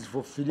sex is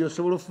for free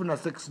osobola okufuna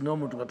sex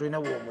n'omuntu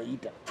katolina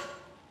bw'omuyita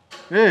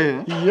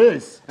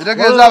yes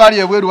etegeeza abali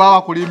ebweru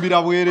baba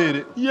kulimbira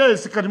bwerere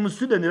yes kati mu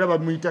Sweden era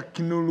bamuyita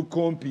kinulu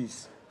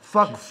compis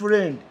fuck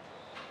friend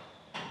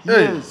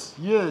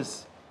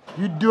yes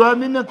you do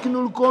amina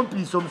kinulu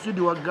compis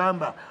omusudi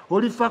wagamba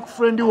oli fuck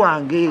friend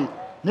wange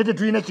ne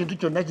tetulina kintu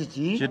kyonna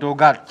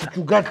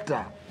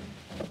kitugatta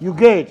you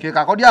get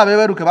kekakodi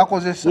abeberu ke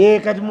bakozesa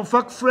kati mu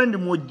fuck friend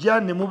mujja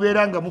ne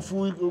mubeera nga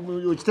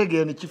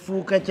okitegeera ne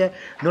kifuuka kya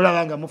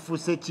nolaba nga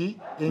mufuuse ki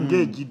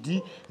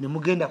engaged ne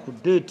mugenda ku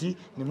date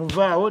ne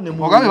muvaawo ne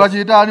mugambe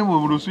bakiyitaani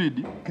mu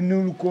Luswidi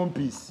kinulu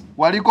compis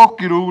waliko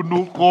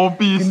kinulu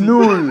compis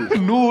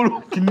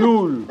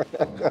kinulu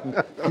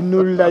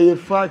la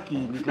yefaki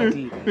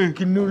nikati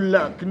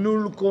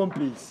kinulu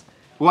compis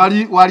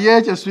wali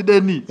eche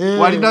Sweden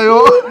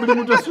walinayo buli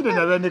muntu Sweden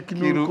abane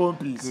kinulu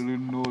compis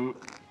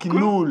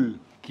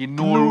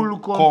Kinul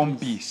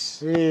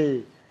compis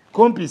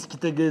compis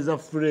kitegeeza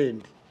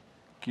friend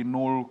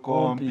kinul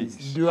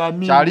compis do I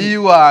mean chali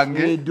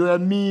wange do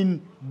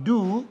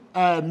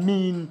I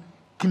mean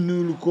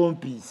kinul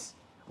compis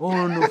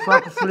ono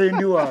fuck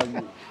friend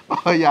wange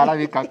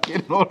yalabika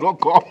kinul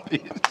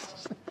compis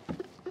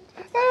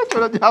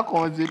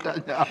Kyakoze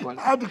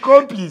Daniella ati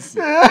compis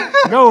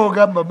no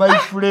ogamba my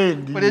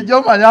friend buli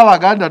jomanya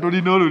abaganda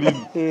tulina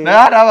olulimi naye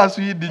ate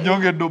abaswidi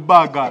nyongedde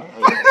obbaga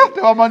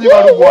tebamanyi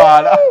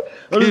balugwala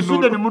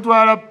olusude ne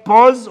mutwala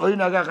pause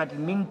olinaga kati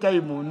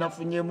meantime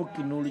nafunyemu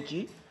kinulu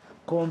ki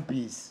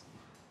compis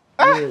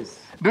yes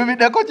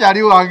dubiddeko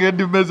kyali wange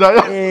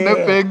ndimezayo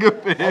nepenge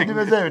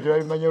ndimezayo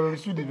tebamanya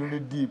olusude luli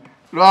deep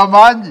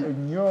lwamanyi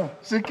nnyo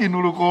si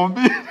kinulu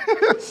kombi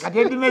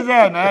kati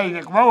ndimezayo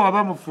naye kuba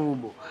waba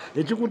mufumbo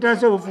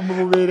ekikutaasa obufumbo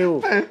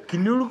bubeerewo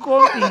kinulu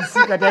compis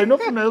kati alina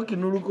okufunayo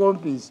kinulu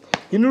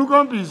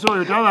compis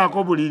oyo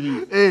tabaako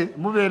buliri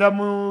mubeera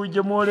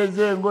gye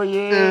mwoleza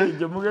engoye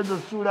gye mugenza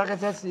osuula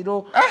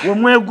akasasiro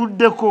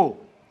wemweguddeko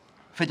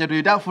ffe kye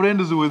tuyita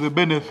friends with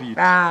benefit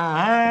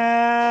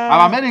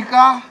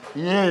America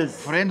yes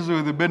friends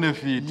with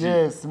benefit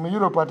yes mu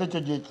Europe ate kyo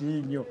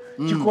gyekiri nnyo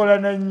kikola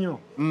na nnyo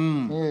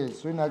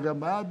yes we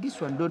nagamba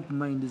this one don't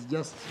mind is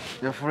just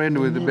the friend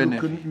with the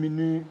benefit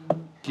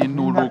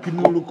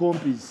kinulu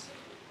compis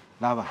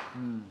laba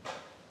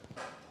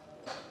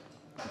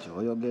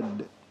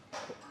kyoyogedde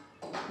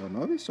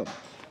onobisoma.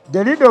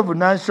 The leader of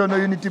National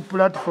Unity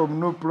Platform,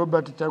 No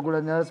Robert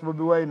Kyagulanyi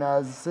Bobi Wine,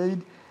 has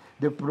said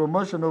the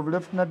promotion of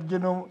Lieutenant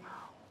General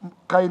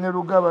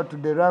Kainerugaba to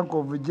the rank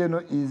of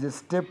General is a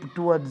step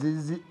towards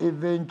his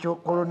eventual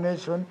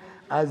coronation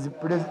as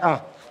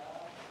president.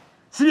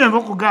 Sibyenva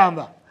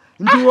okugamba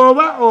nti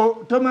oba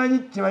tomanyi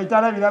kyebayita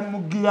alabira mu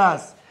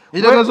giraasi.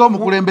 Etegeeza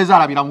omukulembeze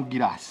alabira mu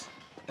giraasi.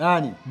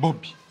 Ani?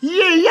 Bobi.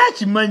 Ye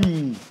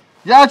yakimanyi.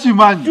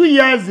 Yakimanyi. 2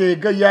 years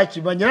ago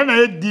yakimanyi era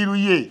naye eddiiru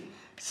ye.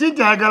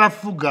 Sinti ayagala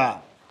fuga.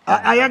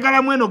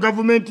 Ayagala mweno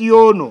government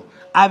yono.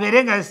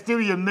 Abeere nga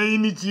still ye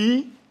main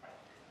ki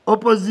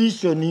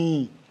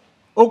opposition.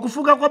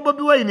 Okufuga kwa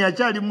Bobi Wine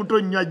akyali muto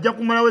nnyo ajja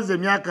kumalaweza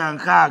emyaka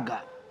 6.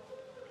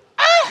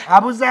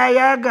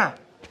 Abuzaayaga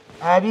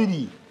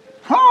 2.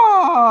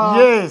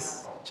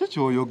 Yes.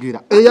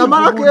 Kyekyoyogera.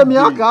 Eyamalako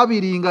emyaka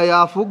 2 nga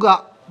yafuga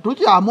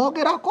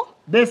tukyamwogerako.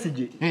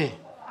 Besije.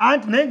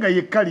 Anti naye nga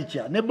ye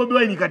culture ne Bobi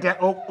Wine kati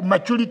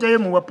maturity ye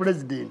mu wa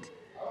president.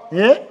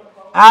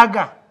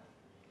 Aga.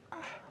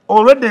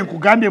 Olwedde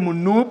nkugambye mu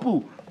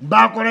Nuupu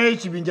bakolayo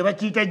ekibinja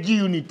bakiyita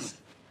G-Unit.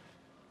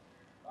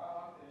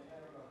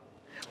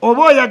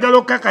 Oba oyagala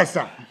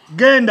okakasa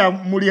genda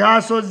mu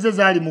lihaso ze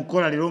zaali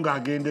mukola lero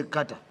ng'agenda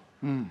ekkata.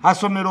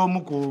 Asomera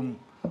omu ku omu.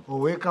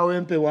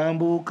 Ow'Ekawempe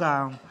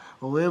Wambuuka,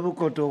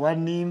 ow'Ebukoto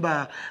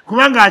Wannimba.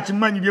 Kubanga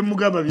akimanyi bye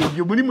mugamba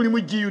byebyo muli mulimu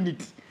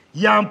G-Unit.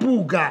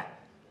 Yampuuga.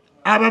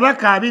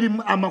 Ababaka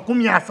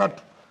 230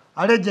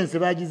 allegiance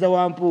bagiza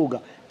Wampuuga.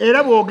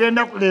 Era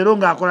bw'ogenda lero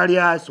ng'akola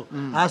lyaso.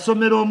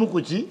 Asomera omu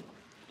ku ki?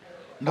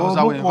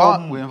 ndoza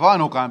wenva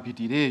no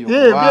kampitireyo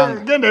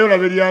genda yola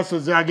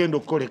beliasoze agenda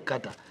okukola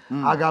ekkata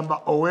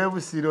agamba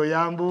owebusiro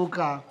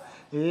yambuuka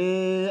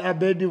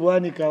abedi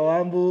bwanika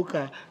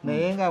wambuuka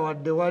naye nga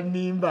wadde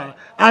wanimba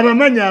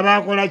abamanyi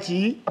abakola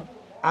ki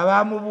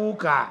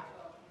abamubuuka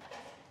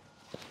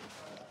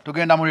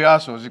tugenda mu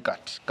rehearsals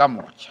kati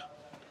kamokya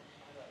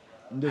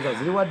ndoza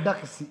ziri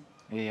waddakisi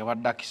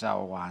waddakisi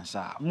awo wansi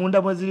awo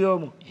munda mwe ziri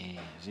omwo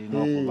zirina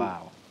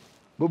okubaawo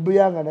Bobi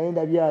Yanga naye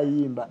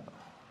ndabyayimba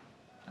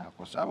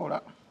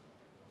akusabula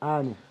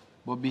ani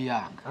Bobi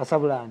Yanga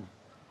asabula ani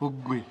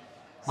ogwe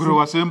gwe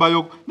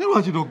wasembayo ne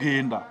lwaki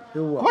togenda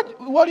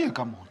wali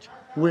ekamokya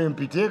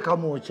wempite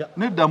kamokya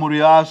nedda mu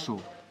rehearsal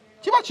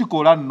kiba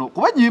kikola nno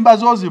kuba nyimba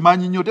zo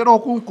zimanyi nnyo tera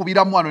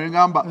okunkubira mwana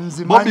ngamba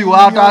Bobi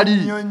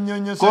waatali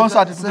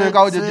concert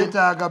tuteekawo jeje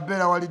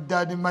agabera wali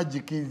Dani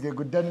Magic nze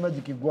go Dani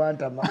Magic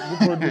gwantama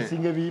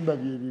guproducing ebiyimba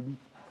byebibi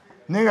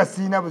nenga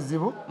sina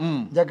buzibu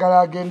njagala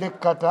agende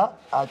kata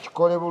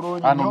akikole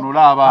bulungi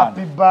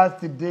happy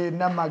birthday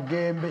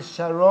Namagembe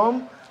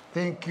Shalom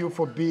thank you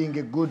for being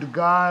a good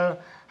girl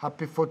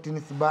happy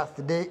 14th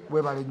birthday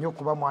webale nnyo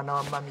kuba mwana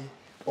wa mami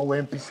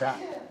owempisa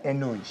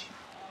enungi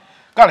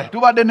kale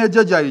tubadde ne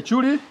jjajja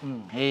ichuli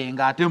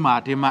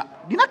ng'atema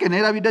nina ke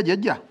neerabidde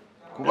jjajja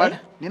kuba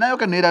ninayo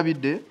ke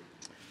neerabidde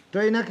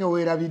toyina ke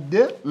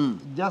weerabidde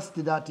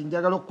just that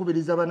njagala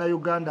okukubiriza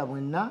bannayuganda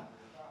mwenna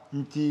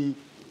nti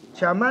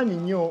kyamaanyi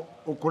nnyo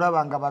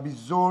okulaba nga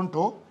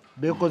babizonto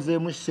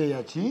beekozeemu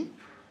sheya ki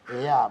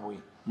eyaabwe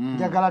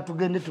njagala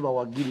tugende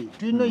tubawagire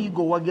tulina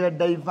oyiga owagira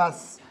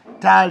diverse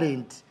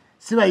talent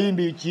si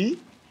bayimbi ki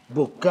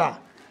bokka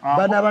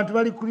bano abantu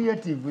bali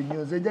creative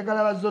nnyo nze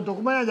njagala bazonto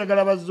okumanya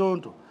njagala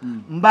bazonto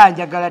mba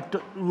njagala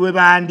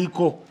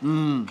lwebandiko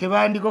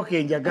kebandiko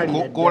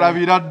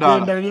kenjagalirakolabira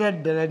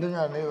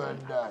ddala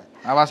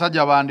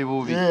abasajja bandi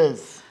bubi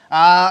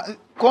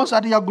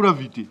concert ya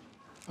Gravity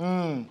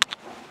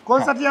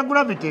concert ya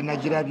Gravity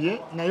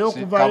nagirabye naye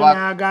okuvayo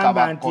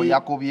n'agamba nti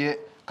yakubye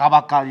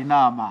kabaka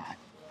alina amaanyi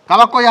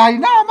kabako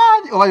yalina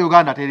amaanyi oba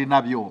Uganda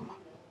terina byoma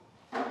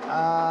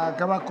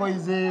kabako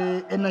is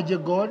energy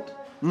god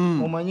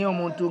omanyi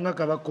omuntu nga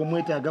kabako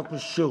omwetaaga ku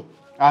show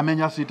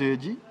amenya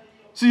stage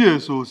si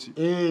yesosi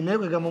naye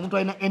kwegamba omuntu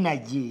alina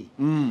energy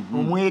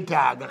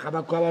omwetaaga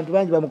kabako abantu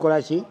bangi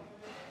bamukola ki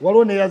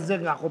waliwo neyazze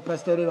ngaako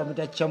pasitore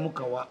bamuta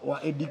Kyamuka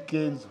wa Eddie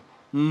Kenzo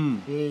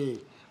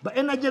ba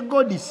energy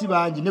god si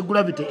bangi ne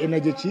Gravity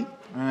energy ki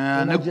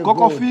ne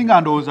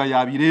kokofinga ndowooza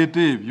yabireeta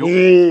ebyo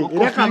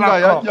kokofinga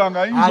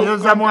yajjanga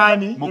ayoza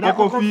mwani era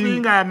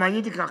kokofinga amanyi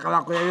nti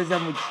kabako yayoza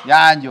muki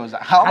yanjoza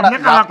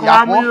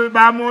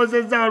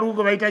bamwozezza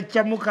walugo bayita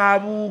Kyamuka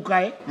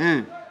abuuka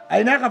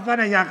alina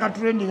akafaananyi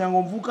akatrendinga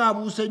ng'omuvuka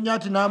abuuse nnyo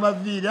ati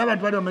n'amaviiri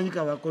abantu bali bamanyi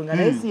kabako nga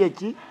naye si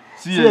eki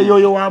si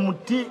eyoyo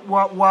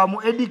wa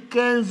mu Eddie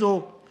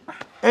Kenzo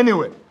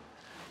anyway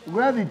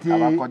Gravity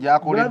kabako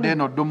gyakulidde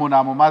eno ddumu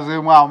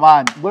namumazeemu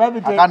amaanyi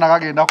akaana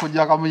kagenda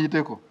kujja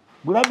kamuyiteko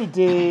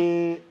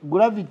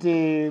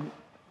Gravity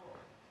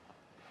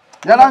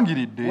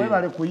yalangiridde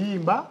webale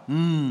kuyimba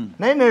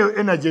naye neyo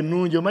energy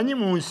ennungi omanyi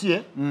mu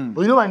nsi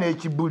olina oba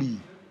n'ekibuli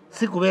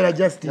si kubeera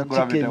just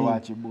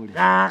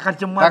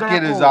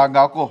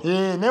takerezangako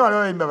naye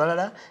waliwo bayimba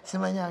balala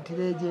simanyi ati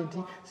regenti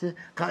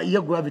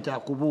ye Gravity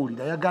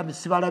akubuulira yagambye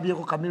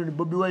sibalabyeko Chameleon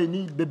Bobi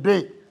Wine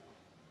bebe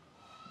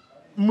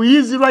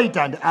muyizi right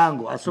and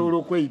angle asobola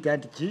okweyita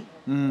nti ki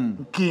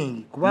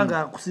king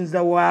kubanga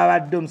kusinziza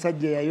wabadde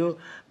omusajja yayo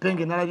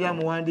penge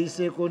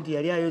nalabyamuwandiiseeko nti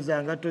yali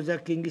ayoza ngatto za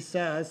King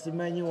Saa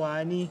simanyi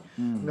waani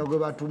nga gwe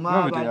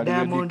batuma ba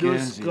Diamond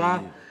Oscar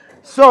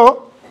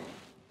so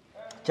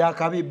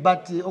kyakabi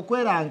but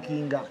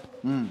okwerankinga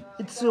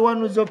it's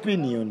one's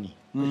opinion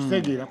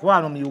ekitegeera kuba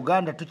wano mu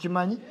Uganda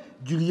tukimanyi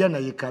Juliana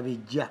ye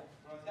kabejja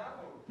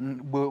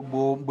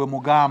bwe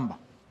mugamba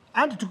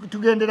anti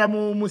tugendera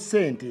mu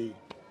ssente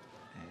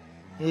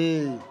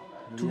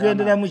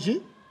tugendera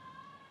muki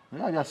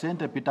ya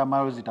sente Peter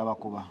Miles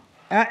tabakuba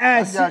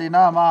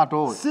alina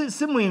amaato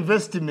si mu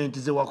investment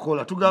ze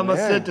wakola tugamba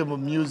sente mu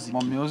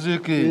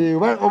music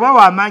oba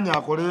wamaanyi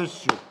akole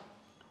esyo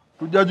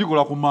tujja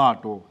gikola ku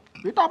maato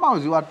Peter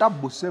Miles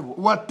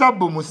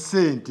watabu mu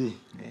sente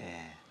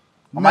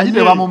omanyi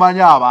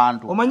tebamumanya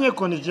abantu omanyi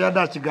ekoni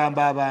kyeyadde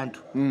akigamba abantu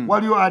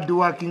waliyo hard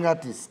working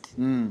artist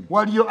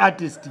waliyo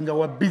artist nga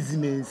wa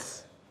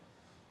business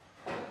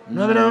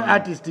nobera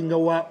artist nga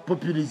wa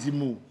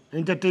populism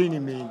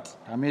entertainment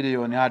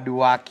Chameleon hard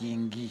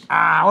working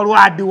waliwo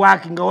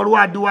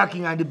hard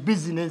working and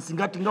business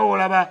ngati nga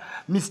olaba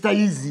Mr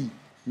Easy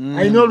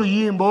alina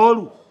oluyimba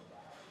olu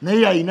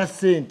naye alina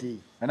ssente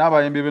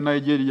n'abayimbi be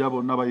Nigeria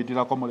bonna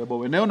bayitirako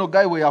mulebowe naye ono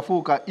guy we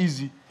yafuuka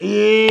Easy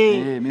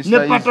ne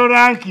pato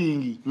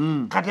ranking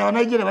kati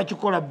abanigeria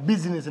bakikola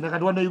business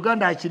nakati wano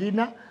Uganda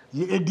akirina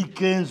ye Eddie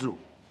Kenzo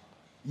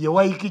ye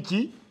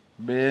Waikiki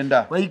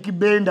Benda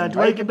nti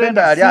Waiki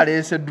Benda yali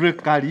aleese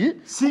Drake kali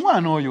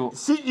mwana oyo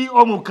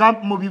CEO mu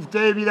camp mu bifuta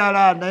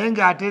ebirala naye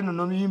ng'ate eno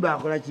nomuyimba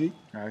akola ki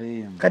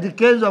kati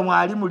Kenzo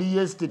mwali muri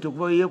estate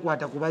okuba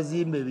yekwata ku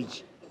bazimbe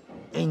biki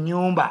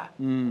ennyumba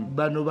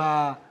bano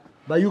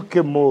ba UK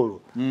Mall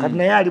kati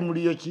naye ali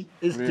muri yoki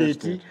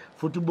estate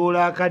football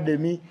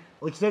academy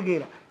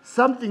okitegeera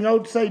something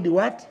outside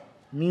what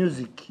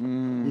music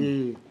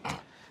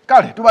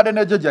kale tubadde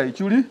ne Georgia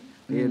ichuli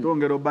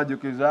tongero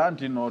bajukiza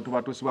nti no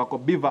tubatusibwako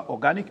Beaver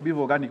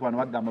Organic wano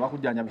bagamba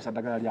bakujjanjabisa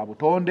ddagala lya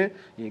butonde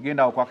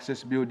egenda ku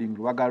Access Building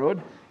Lubaga Road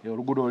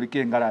oluguudo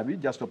olikengalabi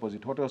just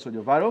opposite Hotel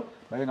Sojovaro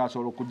bayenga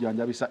asobola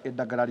okujjanjabisa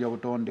eddagala lya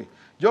butonde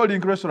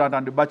Jolink Restaurant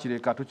and Bar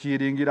kireka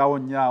tukiringirawo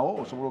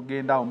nnyawo osobola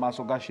okgenda mu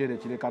maaso ga shere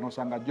kireka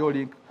nosanga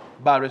Jolink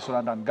Bar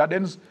Restaurant and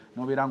Gardens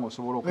nobeera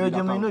ng'osobola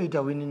okuyita ino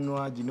yita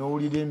wininwaji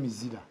n'owulira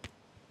emizira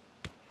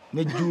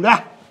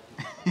nejjula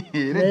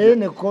naye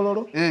ne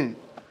kololo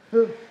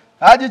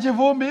Haji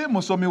Kivumbi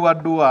musomi wa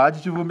dduwa Haji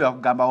Kivumbi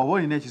akugamba oba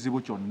olina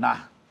ekizibu kyonna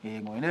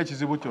ng'olina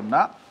ekizibu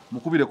kyonna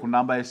mukubire ku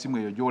namba y'essimu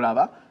eyo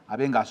gy'olaba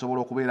abenga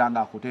asobola okubeera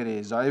nga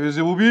akutereeza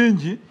ebizibu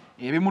bingi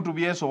ebimu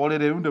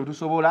tubyesobolera ebimu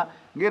tetusobola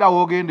ng'era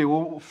woogende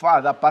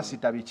father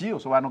pasita biki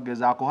osobola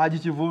n'okugezaako Haji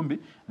Kivumbi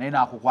naye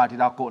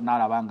n'akukwatirako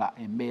n'alaba nga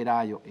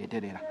embeera yo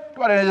eterera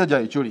tubale nejo gya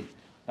ekyuli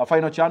the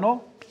final channel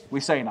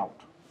we sign out